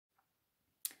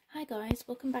Hi guys,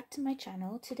 welcome back to my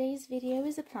channel. Today's video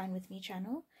is a Plan With Me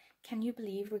channel. Can you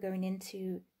believe we're going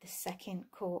into the second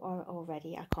quarter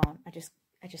already? I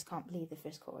just can't believe the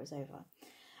first quarter is over.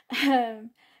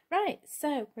 Right,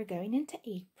 so we're going into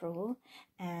April,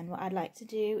 and what I'd like to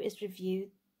do is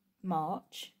review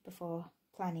March before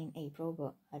planning April,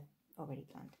 but I've already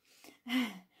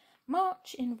planned.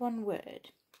 March in one word: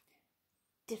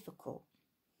 difficult.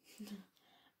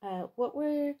 What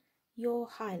were your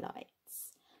highlights?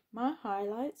 My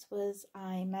highlights was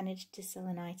I managed to sell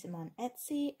an item on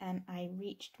Etsy and I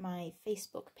reached my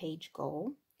Facebook page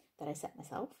goal that I set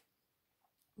myself.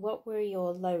 What were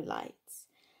your lowlights?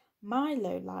 My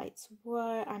lowlights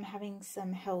were I'm having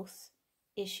some health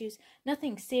issues.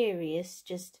 Nothing serious,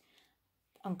 just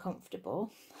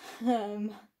uncomfortable.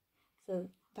 So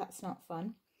that's not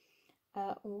fun.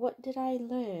 What did I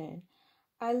learn?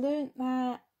 I learned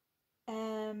that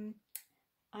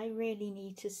I really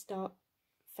need to start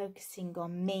focusing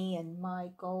on me and my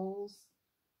goals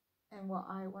and what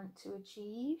I want to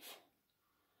achieve.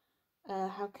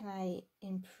 How can I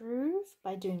improve?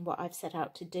 By doing what I've set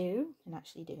out to do and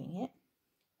actually doing it.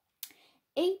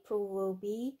 April will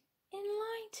be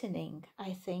enlightening,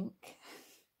 I think.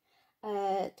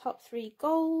 Top 3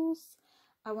 goals.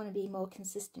 I want to be more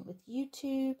consistent with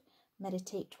YouTube,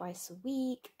 meditate twice a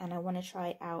week, and I want to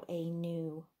try out a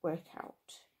new workout.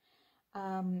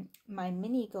 My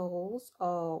mini goals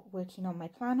are working on my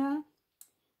planner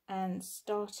and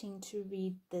starting to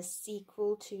read the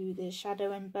sequel to the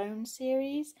Shadow and Bone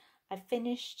series. I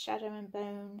finished Shadow and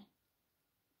Bone,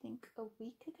 I think a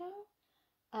week ago.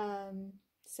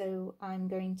 So I'm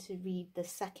going to read the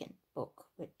second book,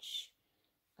 which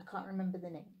I can't remember the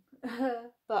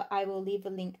name, but I will leave a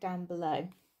link down below.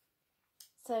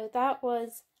 So that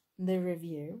was the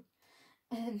review,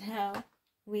 and now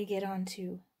we get on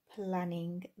to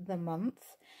planning the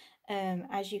month.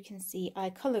 As you can see, I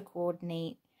color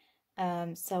coordinate,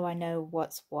 so I know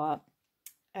what's what.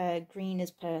 Green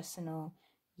is personal,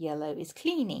 yellow is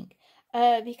cleaning,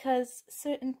 because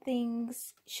certain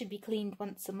things should be cleaned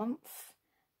once a month.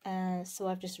 So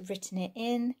I've just written it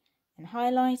in and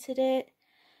highlighted it.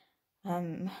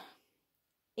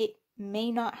 It may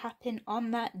not happen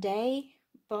on that day,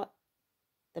 but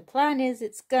the plan is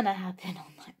it's gonna happen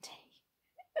on that day.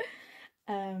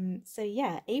 So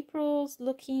yeah, April's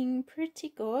looking pretty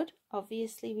good.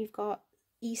 Obviously we've got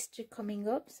Easter coming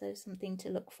up, so something to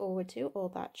look forward to, all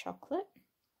that chocolate,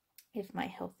 if my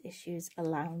health issues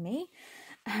allow me.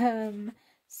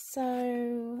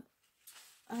 So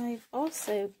I've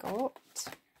also got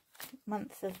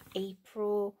month of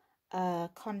April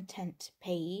content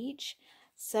page.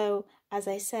 So as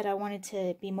I said, I wanted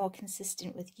to be more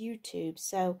consistent with YouTube,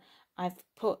 so I've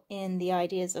put in the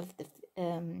ideas of the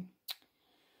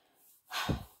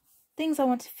things I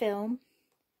want to film,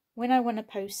 when I want to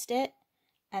post it,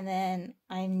 and then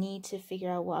I need to figure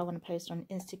out what I want to post on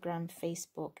Instagram,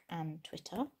 Facebook and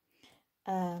Twitter.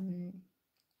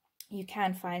 You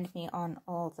can find me on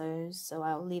all those, so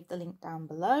I'll leave the link down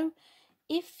below.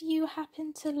 If you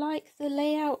happen to like the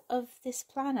layout of this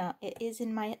planner, it is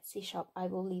in my Etsy shop. I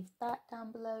will leave that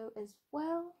down below as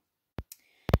well.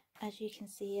 As you can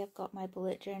see, I've got my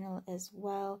bullet journal as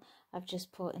well. I've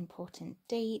just put important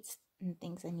dates and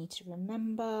things I need to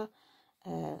remember.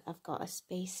 I've got a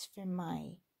space for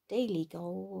my daily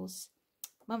goals,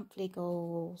 monthly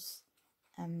goals,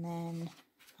 and then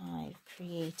I've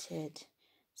created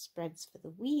spreads for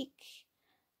the week.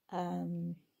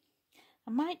 I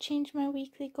might change my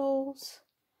weekly goals.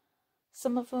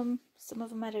 Some of them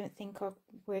I don't think are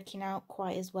working out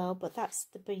quite as well, but that's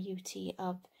the beauty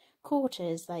of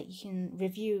quarters. Like, you can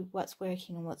review what's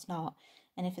working and what's not,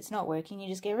 and if it's not working, you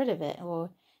just get rid of it or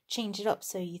change it up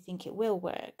so you think it will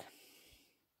work.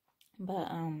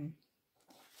 But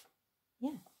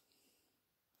yeah,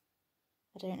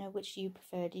 I don't know which you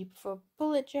prefer. Do you prefer a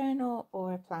bullet journal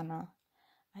or a planner?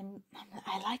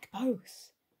 I like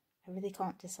both. I really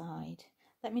can't decide.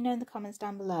 Let me know in the comments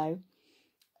down below.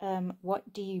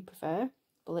 What do you prefer,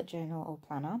 bullet journal or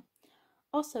planner?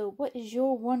 Also, what is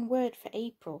your one word for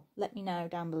April? Let me know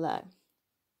down below.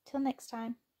 Till next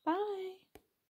time, bye.